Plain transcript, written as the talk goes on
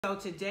So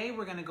today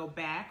we're going to go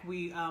back.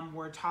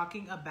 We're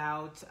talking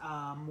about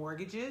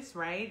mortgages,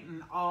 right?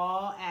 And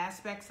all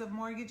aspects of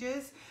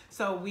mortgages.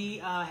 So we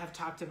have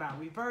talked about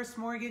reverse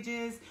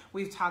mortgages.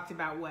 We've talked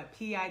about what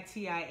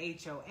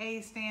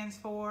PITIHOA stands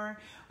for.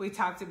 We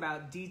talked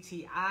about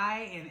DTI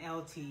and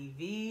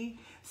LTV.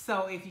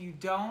 So if you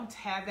don't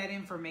have that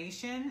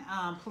information,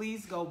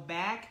 please go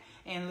back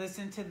and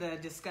listen to the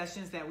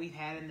discussions that we've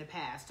had in the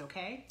past,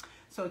 okay?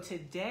 So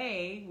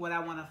today, what I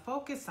want to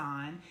focus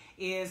on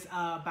is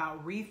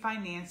about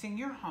refinancing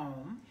your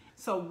home.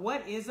 So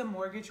what is a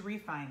mortgage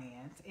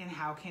refinance and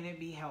how can it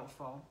be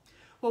helpful?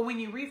 Well, when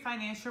you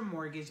refinance your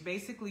mortgage,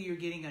 basically you're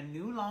getting a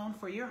new loan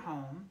for your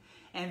home,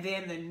 and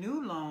then the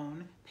new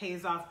loan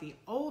pays off the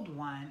old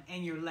one,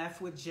 and you're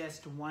left with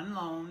just one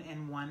loan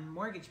and one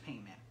mortgage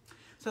payment.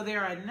 So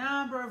there are a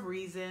number of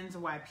reasons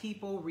why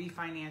people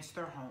refinance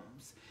their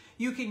homes.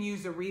 You can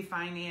use a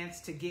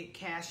refinance to get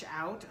cash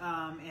out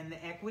and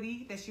the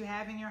equity that you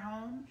have in your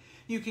home.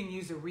 You can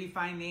use a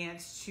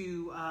refinance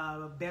to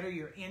better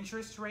your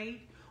interest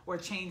rate or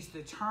change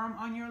the term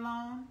on your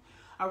loan.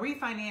 A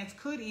refinance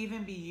could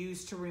even be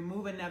used to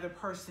remove another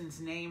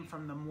person's name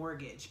from the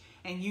mortgage.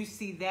 And you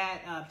see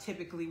that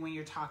typically when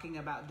you're talking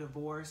about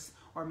divorce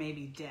or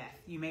maybe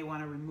death. You may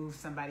want to remove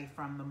somebody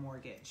from the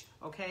mortgage,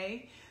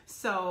 okay?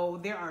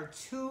 So there are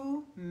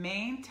two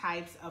main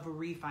types of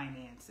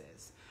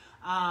refinances.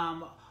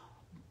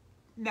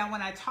 Now,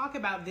 when I talk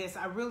about this,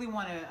 I really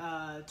want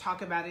to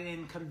talk about it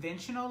in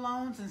conventional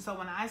loans. And so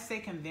when I say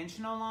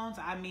conventional loans,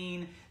 I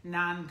mean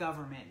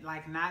non-government,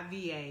 like not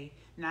VA,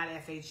 not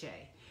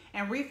FHA.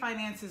 And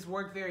refinances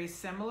work very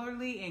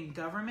similarly in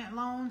government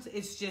loans.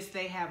 It's just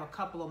they have a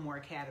couple of more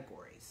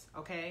categories,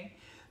 okay?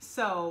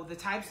 So the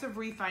types of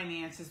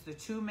refinances, the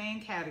two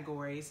main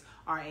categories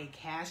are a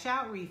cash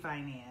out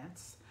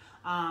refinance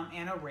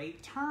and a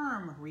rate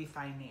term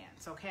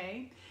refinance,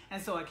 okay?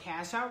 And so a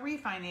cash out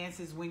refinance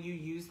is when you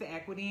use the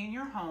equity in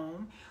your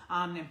home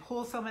and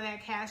pull some of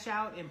that cash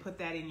out and put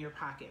that in your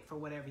pocket for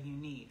whatever you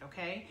need,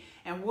 okay?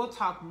 And we'll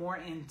talk more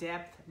in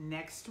depth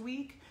next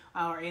week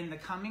or in the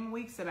coming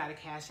weeks about a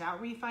cash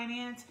out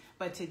refinance.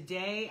 But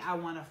today I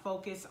want to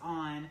focus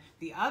on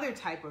the other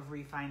type of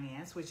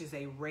refinance, which is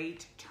a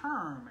rate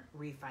term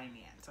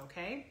refinance,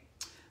 okay?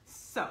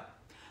 So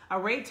a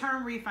rate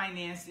term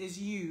refinance is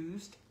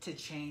used to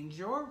change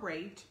your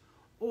rate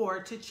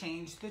or to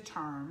change the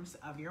terms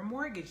of your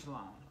mortgage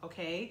loan,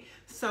 okay?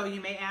 So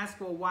you may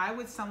ask, well, why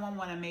would someone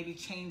want to maybe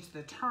change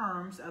the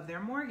terms of their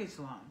mortgage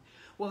loan?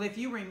 Well, if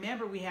you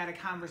remember, we had a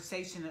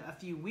conversation a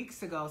few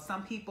weeks ago.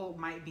 Some people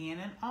might be in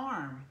an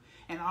ARM.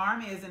 An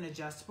ARM is an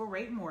adjustable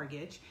rate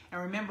mortgage.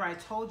 And remember, I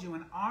told you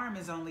an ARM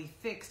is only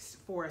fixed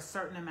for a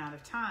certain amount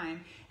of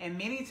time. And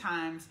many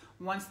times,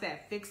 once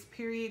that fixed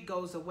period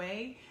goes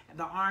away,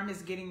 the ARM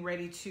is getting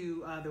ready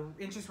to, the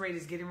interest rate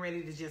is getting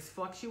ready to just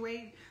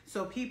fluctuate.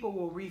 So people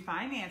will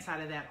refinance out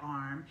of that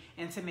ARM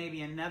into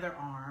maybe another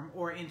ARM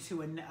or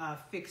into a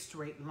fixed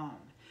rate loan.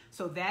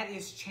 So that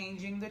is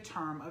changing the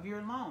term of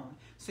your loan.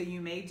 So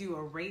you may do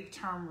a rate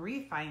term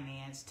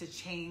refinance to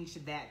change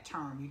that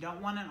term. You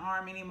don't want an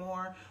ARM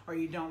anymore, or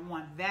you don't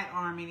want that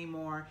ARM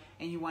anymore,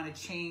 and you want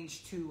to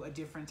change to a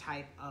different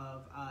type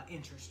of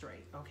interest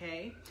rate,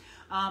 okay?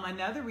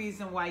 Another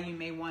reason why you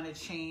may want to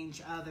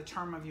change the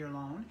term of your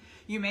loan,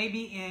 you may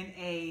be in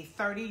a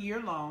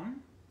 30-year loan,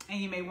 and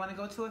you may want to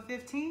go to a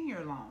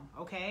 15-year loan,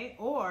 okay?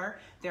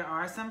 Or there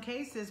are some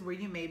cases where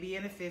you may be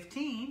in a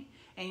 15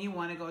 and you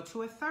want to go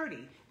to a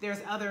 30. There's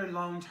other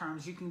loan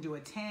terms. You can do a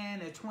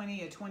 10, a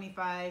 20, a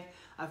 25,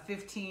 a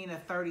 15, a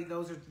 30.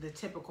 Those are the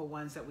typical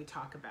ones that we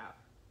talk about.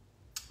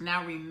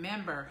 Now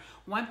remember,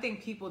 one thing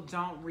people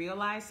don't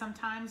realize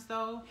sometimes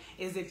though,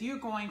 is if you're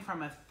going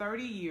from a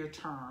 30-year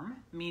term,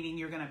 meaning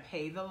you're going to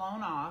pay the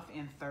loan off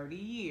in 30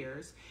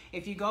 years,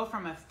 if you go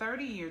from a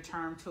 30-year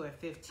term to a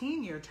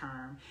 15-year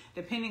term,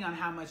 depending on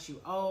how much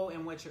you owe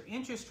and what your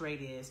interest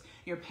rate is,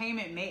 your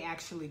payment may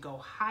actually go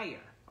higher.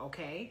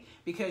 Okay,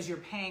 because you're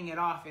paying it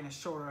off in a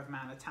shorter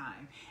amount of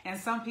time. And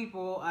some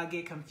people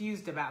get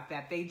confused about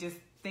that. They just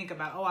think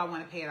about, oh, I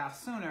want to pay it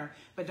off sooner,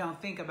 but don't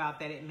think about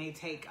that it may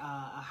take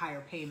a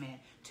higher payment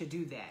to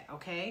do that,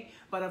 okay?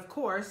 But of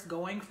course,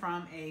 going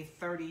from a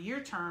 30-year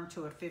term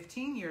to a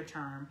 15-year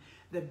term,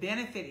 the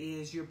benefit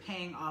is you're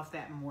paying off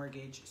that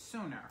mortgage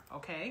sooner,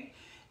 okay?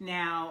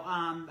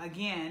 Now,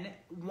 again,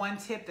 one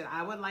tip that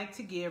I would like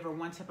to give, or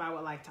one tip I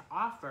would like to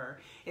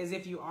offer, is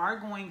if you are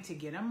going to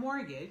get a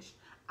mortgage,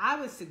 I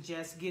would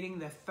suggest getting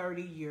the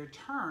 30-year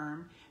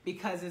term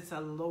because it's a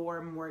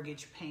lower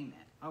mortgage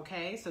payment,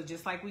 okay? So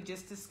just like we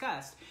just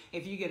discussed,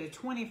 if you get a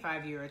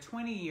 25-year, a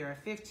 20-year,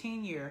 a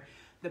 15-year,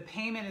 the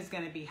payment is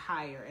going to be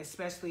higher,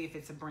 especially if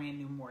it's a brand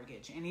new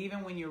mortgage. And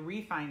even when you're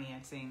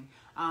refinancing,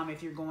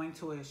 if you're going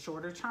to a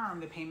shorter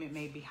term, the payment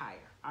may be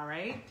higher, all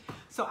right?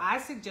 So I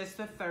suggest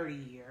the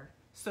 30-year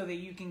so that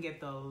you can get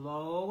the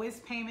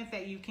lowest payment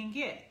that you can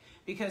get.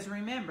 Because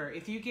remember,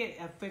 if you get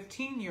a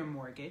 15-year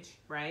mortgage,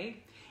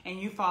 right, and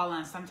you fall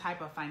on some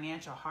type of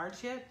financial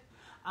hardship,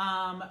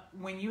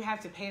 when you have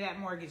to pay that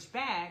mortgage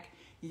back,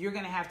 you're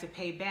going to have to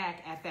pay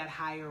back at that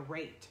higher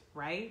rate,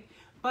 right?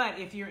 But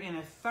if you're in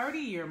a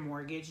 30-year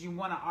mortgage, you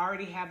want to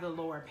already have the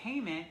lower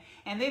payment.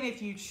 And then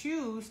if you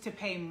choose to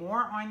pay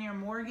more on your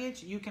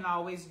mortgage, you can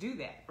always do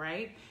that,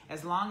 right?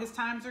 As long as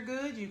times are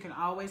good, you can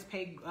always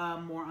pay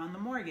more on the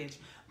mortgage.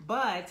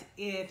 But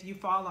if you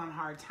fall on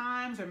hard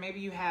times, or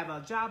maybe you have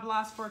a job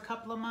loss for a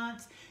couple of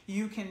months,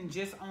 you can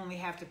just only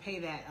have to pay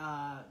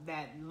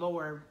that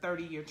lower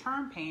 30-year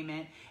term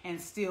payment and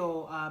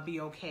still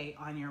be okay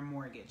on your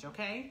mortgage,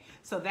 okay?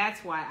 So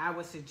that's why I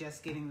would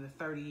suggest getting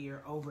the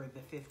 30-year over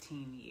the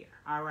 15-year,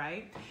 all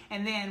right?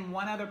 And then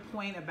one other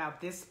point about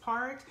this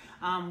part,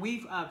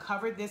 we've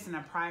covered this in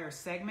a prior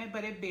segment,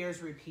 but it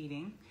bears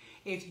repeating.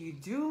 If you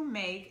do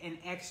make an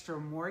extra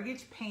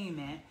mortgage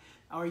payment,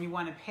 or you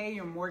want to pay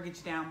your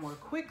mortgage down more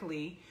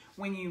quickly,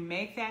 when you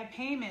make that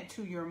payment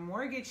to your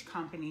mortgage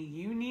company,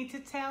 you need to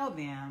tell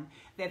them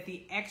that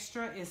the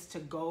extra is to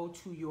go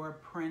to your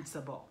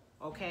principal,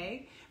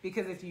 okay?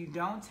 Because if you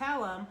don't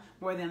tell them,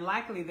 more than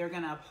likely they're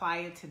going to apply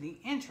it to the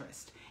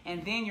interest.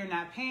 And then you're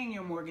not paying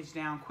your mortgage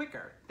down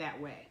quicker that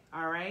way,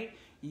 all right?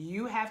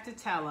 You have to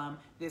tell them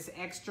this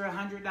extra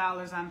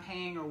 $100 I'm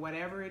paying or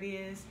whatever it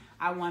is,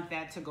 I want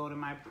that to go to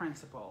my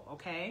principal,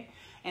 okay?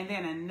 And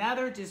then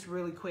another just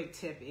really quick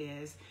tip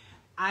is,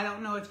 I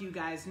don't know if you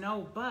guys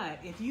know, but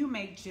if you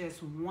make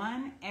just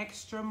one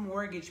extra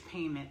mortgage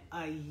payment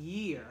a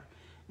year,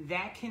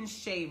 that can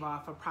shave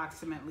off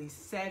approximately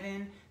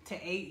 7 to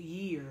 8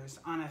 years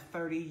on a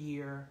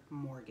 30-year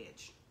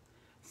mortgage.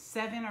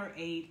 7 or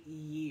 8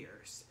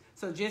 years.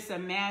 So just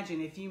imagine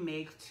if you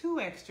make 2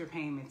 extra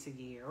payments a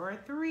year or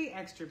 3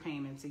 extra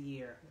payments a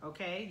year,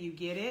 okay? You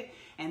get it?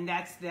 And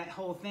that's that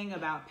whole thing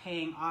about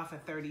paying off a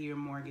 30-year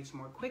mortgage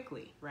more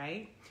quickly,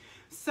 right?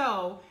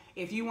 So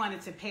if you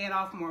wanted to pay it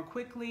off more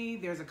quickly,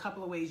 there's a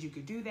couple of ways you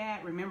could do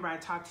that. Remember, I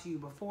talked to you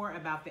before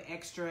about the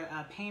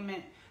extra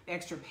payment, the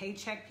extra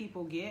paycheck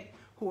people get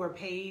who are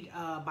paid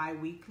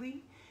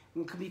bi-weekly,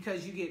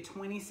 because you get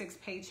 26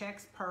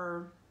 paychecks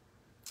per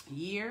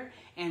year,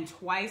 and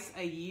twice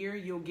a year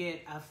you'll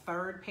get a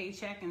 3rd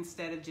paycheck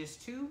instead of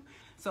just 2.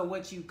 So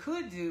what you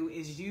could do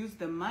is use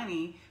the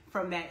money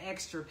from that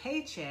extra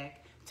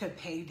paycheck to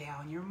pay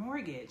down your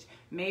mortgage.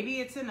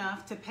 Maybe it's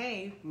enough to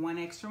pay 1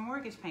 extra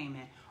mortgage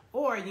payment,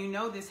 or you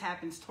know this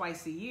happens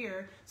twice a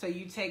year, so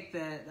you take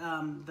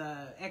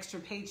the extra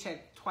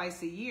paycheck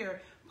twice a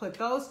year, put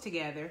those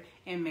together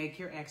and make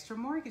your extra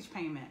mortgage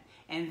payment.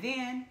 And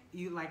then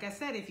you, like I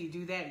said, if you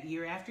do that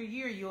year after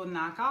year, you'll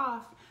knock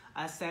off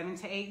 7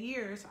 to 8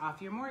 years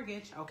off your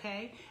mortgage,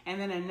 okay? And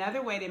then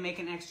another way to make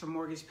an extra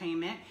mortgage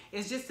payment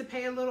is just to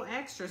pay a little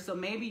extra. So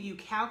maybe you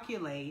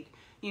calculate,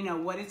 you know,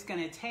 what it's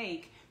going to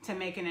take to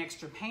make an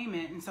extra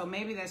payment. And so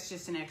maybe that's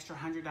just an extra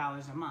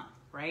 $100 a month,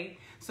 right?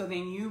 So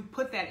then you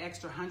put that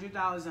extra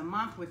 $100 a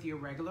month with your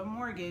regular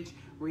mortgage,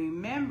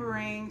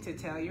 remembering to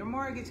tell your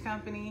mortgage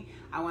company,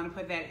 I want to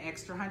put that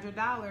extra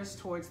 $100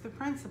 towards the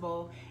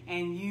principal,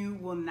 and you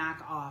will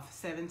knock off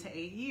 7 to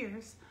 8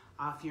 years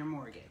off your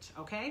mortgage,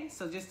 okay?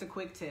 So just a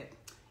quick tip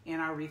in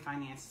our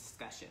refinance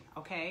discussion,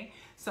 okay?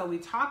 So we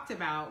talked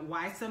about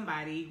why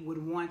somebody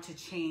would want to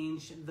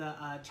change the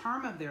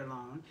term of their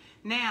loan.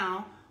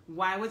 Now,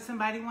 why would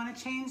somebody want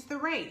to change the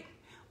rate?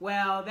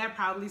 Well, that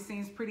probably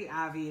seems pretty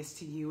obvious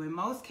to you. In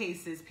most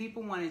cases,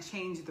 people want to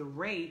change the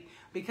rate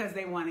because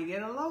they want to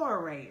get a lower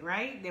rate,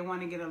 right? They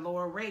want to get a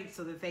lower rate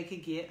so that they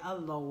could get a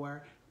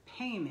lower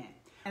payment.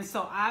 And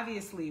so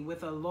obviously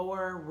with a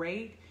lower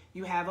rate,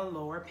 you have a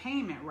lower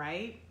payment,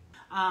 right?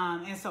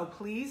 And so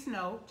please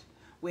note,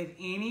 with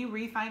any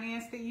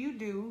refinance that you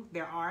do,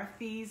 there are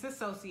fees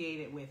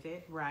associated with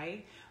it,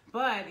 right?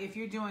 But if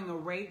you're doing a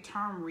rate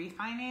term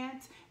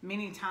refinance,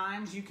 many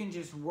times you can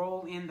just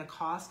roll in the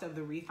cost of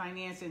the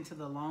refinance into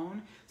the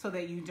loan so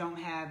that you don't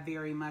have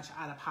very much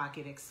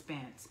out-of-pocket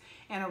expense.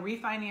 And a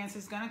refinance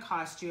is going to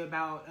cost you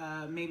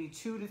about maybe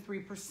 2 to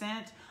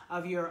 3%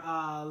 of your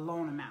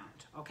loan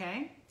amount,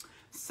 okay?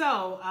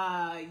 So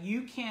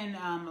you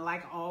can,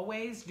 like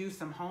always, do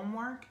some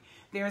homework.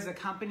 There's a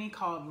company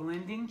called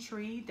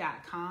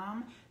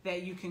LendingTree.com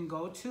that you can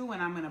go to,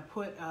 and I'm going to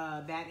put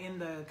that in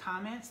the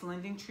comments,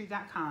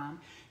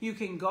 LendingTree.com. You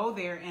can go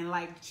there and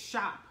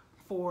shop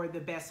for the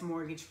best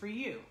mortgage for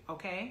you,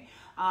 okay?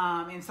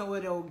 And so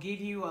it'll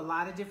give you a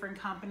lot of different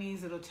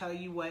companies. It'll tell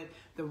you what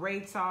the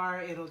rates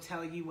are. It'll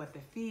tell you what the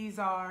fees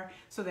are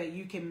so that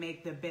you can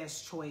make the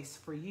best choice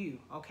for you,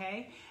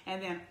 okay? And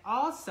then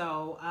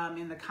also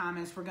in the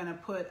comments, we're going to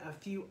put a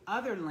few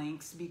other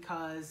links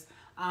because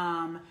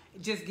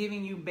just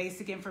giving you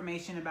basic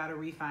information about a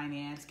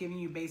refinance, giving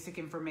you basic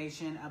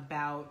information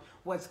about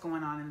what's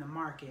going on in the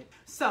market.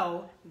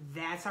 So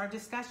that's our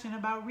discussion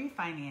about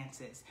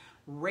refinances.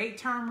 Rate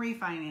term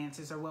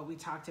refinances are what we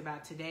talked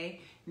about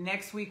today.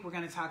 Next week, we're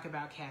going to talk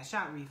about cash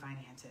out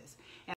refinances.